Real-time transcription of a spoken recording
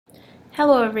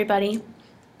Hello everybody.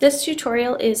 This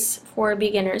tutorial is for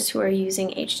beginners who are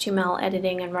using HTML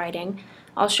editing and writing.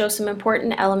 I'll show some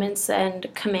important elements and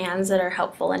commands that are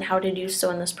helpful and how to do so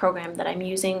in this program that I'm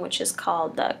using, which is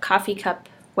called the CoffeeCup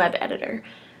web editor.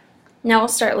 Now we'll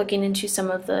start looking into some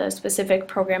of the specific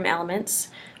program elements.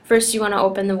 First, you want to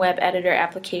open the web editor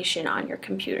application on your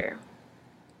computer.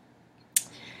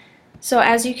 So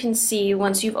as you can see,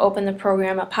 once you've opened the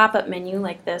program, a pop-up menu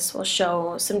like this will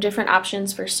show some different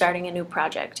options for starting a new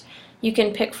project. You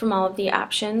can pick from all of the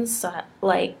options,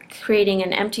 like creating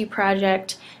an empty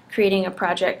project, creating a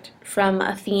project from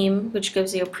a theme, which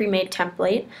gives you a pre-made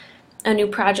template, a new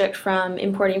project from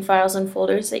importing files and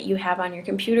folders that you have on your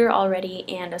computer already,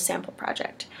 and a sample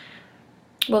project.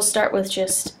 We'll start with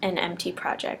just an empty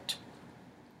project.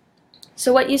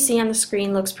 So what you see on the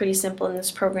screen looks pretty simple in this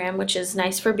program, which is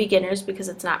nice for beginners because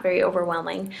it's not very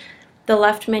overwhelming. The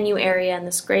left menu area in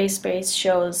this gray space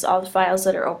shows all the files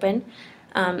that are open,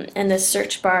 and this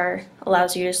search bar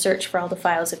allows you to search for all the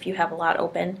files if you have a lot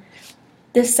open.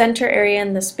 This center area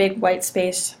in this big white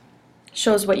space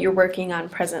shows what you're working on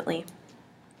presently.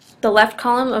 The left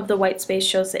column of the white space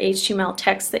shows the HTML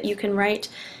text that you can write,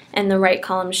 and the right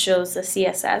column shows the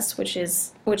CSS,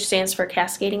 which stands for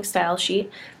Cascading Style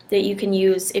Sheet, that you can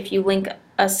use if you link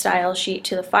a style sheet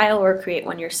to the file or create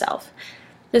one yourself.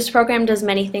 This program does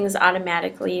many things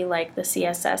automatically, like the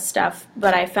CSS stuff,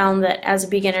 but I found that as a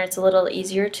beginner it's a little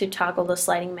easier to toggle the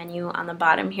sliding menu on the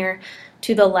bottom here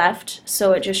to the left,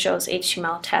 so it just shows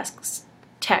HTML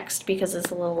text because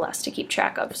it's a little less to keep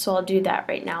track of. So I'll do that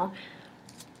right now.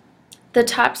 The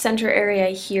top center area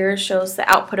here shows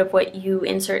the output of what you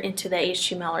insert into the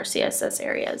HTML or CSS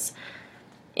areas.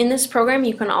 In this program,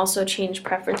 you can also change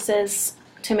preferences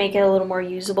to make it a little more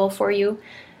usable for you.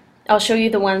 I'll show you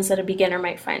the ones that a beginner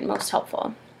might find most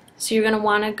helpful. So you're going to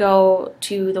want to go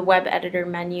to the web editor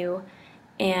menu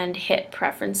and hit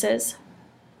Preferences.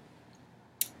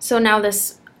 So now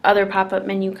this other pop-up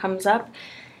menu comes up,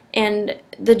 and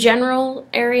the General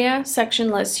area section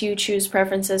lets you choose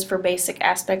preferences for basic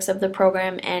aspects of the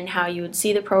program and how you would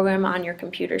see the program on your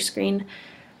computer screen.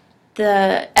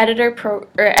 The editor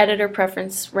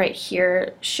preference right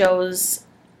here shows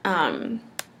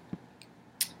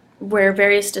where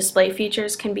various display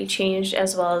features can be changed,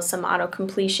 as well as some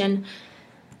auto-completion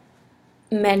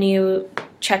menu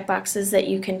checkboxes that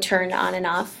you can turn on and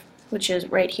off, which is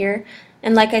right here.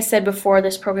 And like I said before,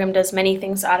 this program does many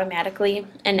things automatically,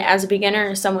 and as a beginner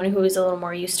or someone who is a little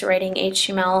more used to writing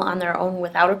HTML on their own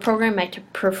without a program might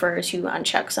prefer to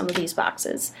uncheck some of these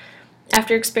boxes.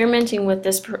 After experimenting with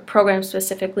this program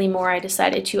specifically more, I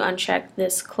decided to uncheck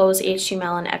this Close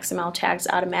HTML and XML tags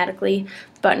automatically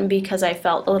button because I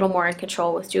felt a little more in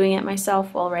control with doing it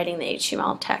myself while writing the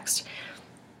HTML text.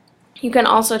 You can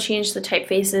also change the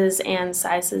typefaces and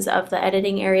sizes of the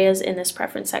editing areas in this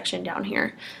preference section down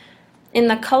here. In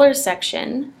the colors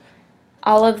section,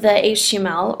 all of the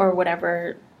HTML or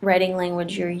whatever writing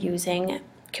language you're using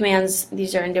commands,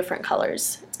 these are in different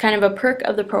colors. It's kind of a perk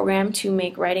of the program to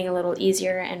make writing a little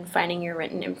easier and finding your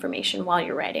written information while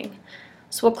you're writing.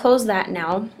 So we'll close that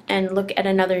now and look at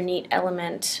another neat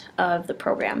element of the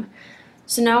program.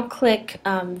 So now click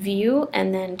View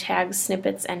and then Tags,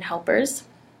 Snippets, and Helpers.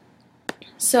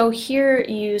 So here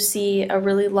you see a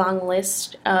really long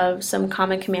list of some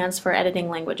common commands for editing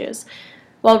languages.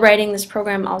 While writing, this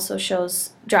program also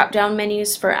shows drop-down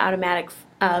menus for automatic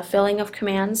filling of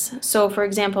commands. So for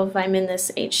example, if I'm in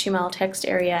this HTML text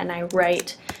area and I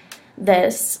write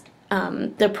this,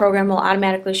 the program will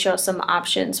automatically show some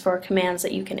options for commands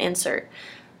that you can insert,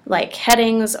 like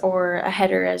headings or a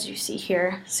header, as you see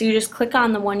here. So you just click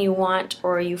on the one you want,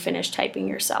 or you finish typing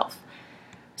yourself.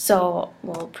 So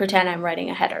we'll pretend I'm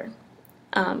writing a header.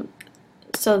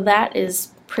 So that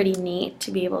is pretty neat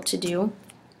to be able to do.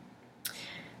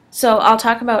 So I'll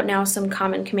talk about now some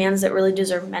common commands that really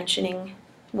deserve mentioning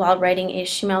while writing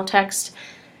HTML text.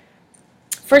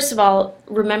 First of all,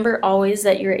 remember always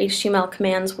that your HTML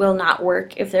commands will not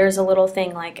work if there's a little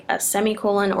thing like a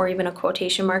semicolon or even a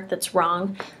quotation mark that's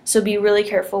wrong. So be really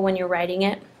careful when you're writing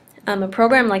it. A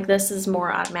program like this is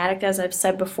more automatic, as I've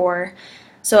said before,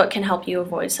 so it can help you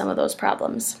avoid some of those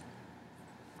problems.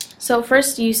 So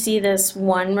first you see this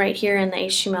 1 right here in the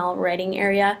HTML writing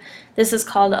area. This is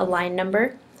called a line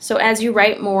number. So as you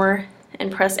write more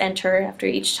and press enter after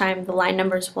each time, the line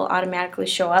numbers will automatically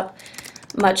show up,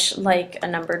 much like a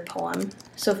numbered poem.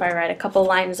 So if I write a couple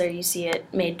lines there, you see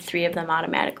it made 3 of them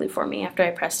automatically for me after I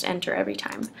pressed enter every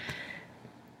time.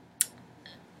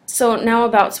 So now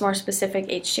about some more specific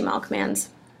HTML commands.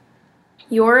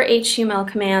 Your HTML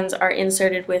commands are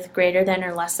inserted with greater than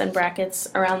or less than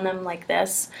brackets around them like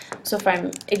this. So if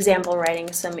I'm example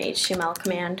writing some HTML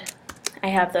command, I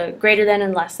have the greater than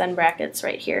and less than brackets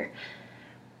right here.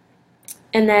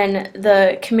 And then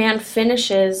the command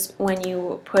finishes when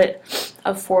you put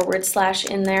a forward slash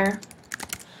in there,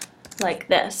 like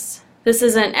this. This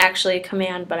isn't actually a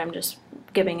command, but I'm just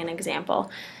giving an example.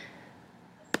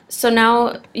 So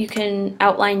now you can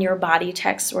outline your body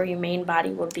text where your main body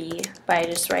will be by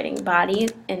just writing body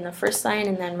in the first line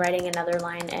and then writing another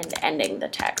line and ending the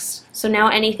text. So now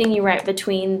anything you write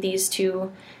between these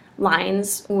two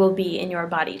lines will be in your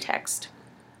body text.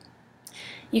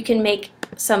 You can make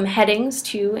some headings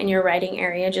too in your writing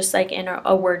area, just like in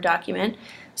a Word document.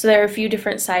 So there are a few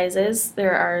different sizes.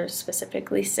 There are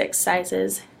specifically 6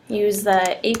 sizes. Use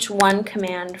the H1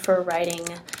 command for writing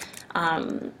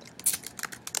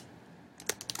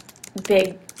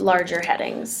big, larger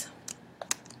headings.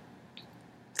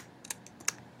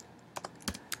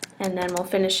 And then we'll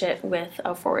finish it with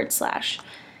a forward slash.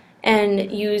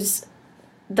 And use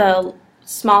the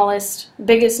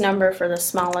biggest number for the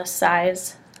smallest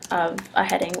size of a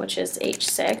heading, which is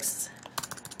H6.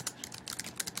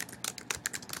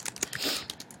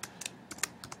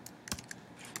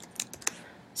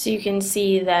 So you can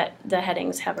see that the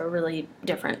headings have a really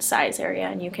different size area,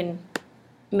 and you can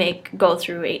go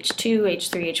through H2,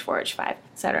 H3, H4, H5,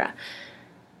 etc.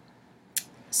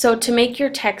 So to make your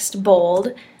text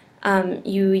bold,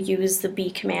 you use the B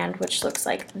command, which looks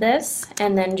like this,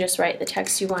 and then just write the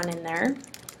text you want in there,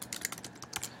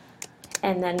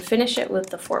 and then finish it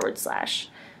with the forward slash.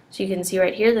 So you can see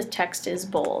right here the text is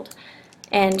bold.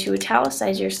 And to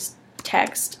italicize your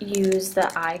text, use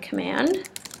the I command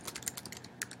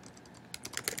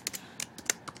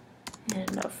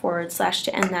and a forward slash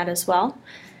to end that as well.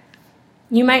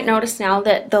 You might notice now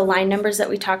that the line numbers that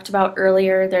we talked about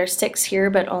earlier, there's 6 here,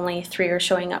 but only 3 are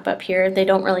showing up here. They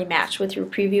don't really match with your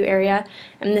preview area,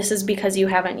 and this is because you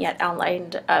haven't yet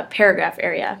outlined a paragraph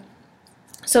area.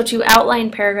 So to outline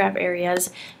paragraph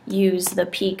areas, use the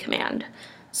P command.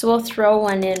 So we'll throw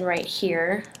one in right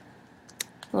here.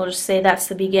 We'll just say that's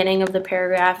the beginning of the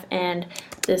paragraph, and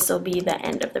this will be the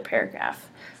end of the paragraph.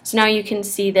 So now you can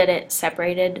see that it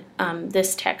separated.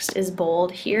 This text is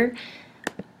bold here,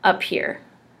 up here.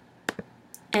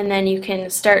 And then you can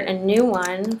start a new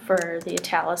one for the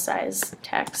italicized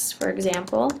text, for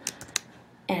example,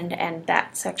 and end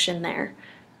that section there.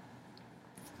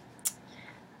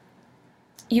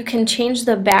 You can change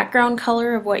the background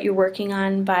color of what you're working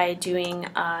on by doing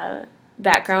a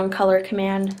background color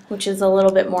command, which is a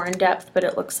little bit more in depth, but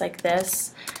it looks like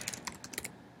this.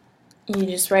 You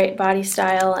just write body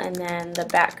style and then the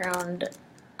background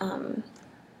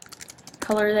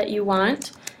color that you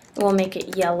want. We'll make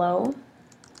it yellow,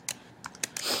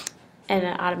 and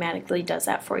it automatically does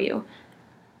that for you.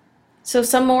 So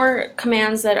some more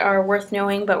commands that are worth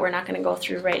knowing, but we're not going to go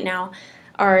through right now,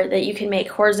 are that you can make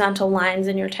horizontal lines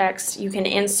in your text. You can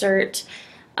insert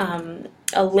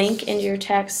a link into your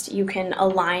text. You can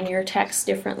align your text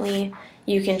differently.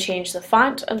 You can change the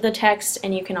font of the text,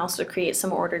 and you can also create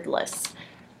some ordered lists.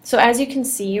 So as you can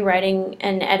see, writing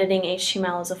and editing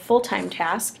HTML is a full-time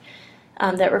task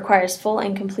that requires full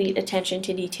and complete attention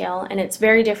to detail, and it's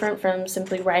very different from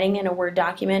simply writing in a Word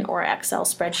document or Excel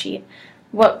spreadsheet.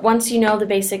 Once you know the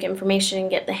basic information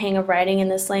and get the hang of writing in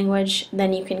this language,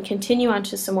 then you can continue on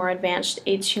to some more advanced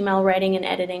HTML writing and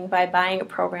editing by buying a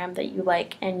program that you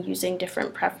like and using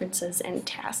different preferences and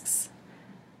tasks.